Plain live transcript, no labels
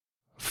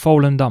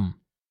Volendam.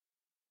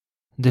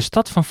 De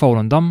stad van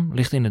Volendam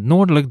ligt in het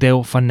noordelijk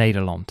deel van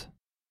Nederland.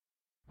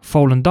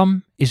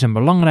 Volendam is een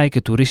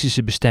belangrijke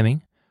toeristische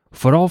bestemming,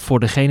 vooral voor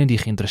degenen die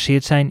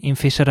geïnteresseerd zijn in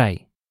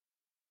visserij.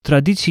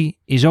 Traditie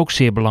is ook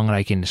zeer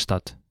belangrijk in de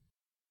stad.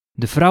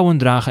 De vrouwen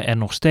dragen er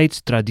nog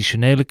steeds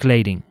traditionele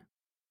kleding.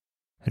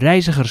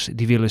 Reizigers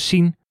die willen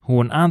zien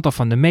hoe een aantal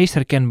van de meest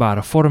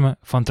herkenbare vormen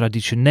van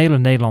traditionele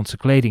Nederlandse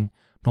kleding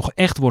nog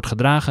echt wordt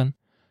gedragen,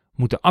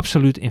 moeten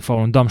absoluut in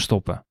Volendam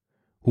stoppen,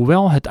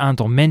 hoewel het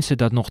aantal mensen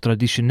dat nog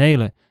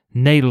traditionele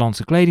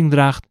Nederlandse kleding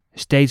draagt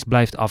steeds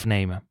blijft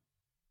afnemen.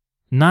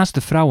 Naast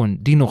de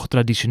vrouwen die nog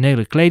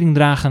traditionele kleding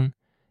dragen,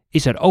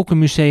 is er ook een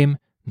museum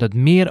dat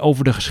meer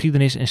over de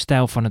geschiedenis en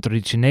stijl van de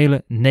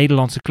traditionele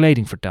Nederlandse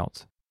kleding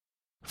vertelt.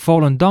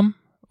 Volendam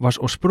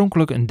was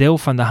oorspronkelijk een deel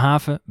van de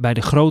haven bij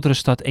de grotere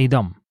stad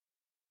Edam.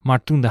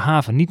 Maar toen de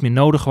haven niet meer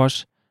nodig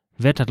was,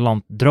 werd het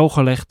land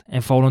drooggelegd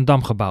en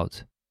Volendam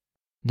gebouwd.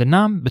 De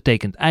naam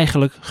betekent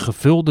eigenlijk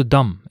gevulde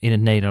dam in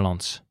het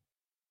Nederlands.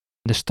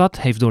 De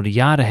stad heeft door de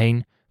jaren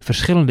heen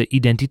verschillende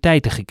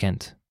identiteiten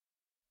gekend.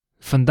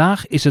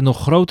 Vandaag is het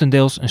nog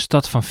grotendeels een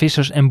stad van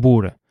vissers en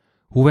boeren,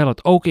 hoewel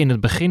het ook in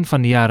het begin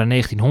van de jaren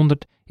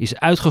 1900 is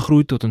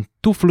uitgegroeid tot een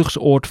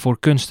toevluchtsoord voor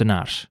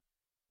kunstenaars.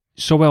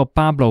 Zowel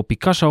Pablo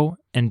Picasso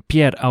en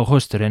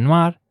Pierre-Auguste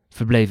Renoir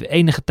verbleven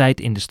enige tijd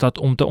in de stad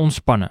om te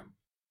ontspannen.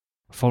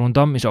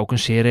 Volendam is ook een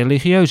zeer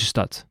religieuze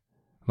stad,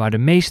 waar de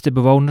meeste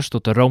bewoners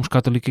tot de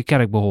rooms-katholieke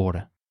kerk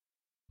behoren.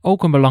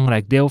 Ook een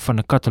belangrijk deel van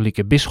de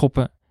katholieke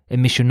bisschoppen en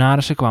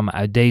missionarissen kwamen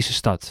uit deze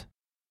stad.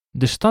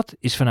 De stad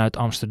is vanuit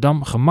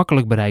Amsterdam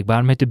gemakkelijk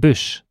bereikbaar met de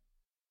bus.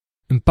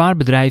 Een paar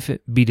bedrijven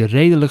bieden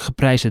redelijk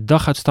geprijsde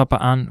daguitstappen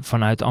aan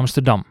vanuit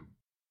Amsterdam,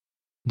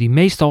 die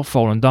meestal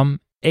Volendam,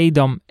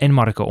 Edam en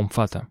Marken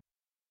omvatten.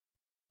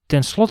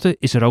 Ten slotte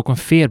is er ook een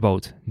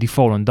veerboot die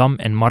Volendam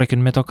en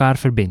Marken met elkaar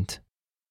verbindt.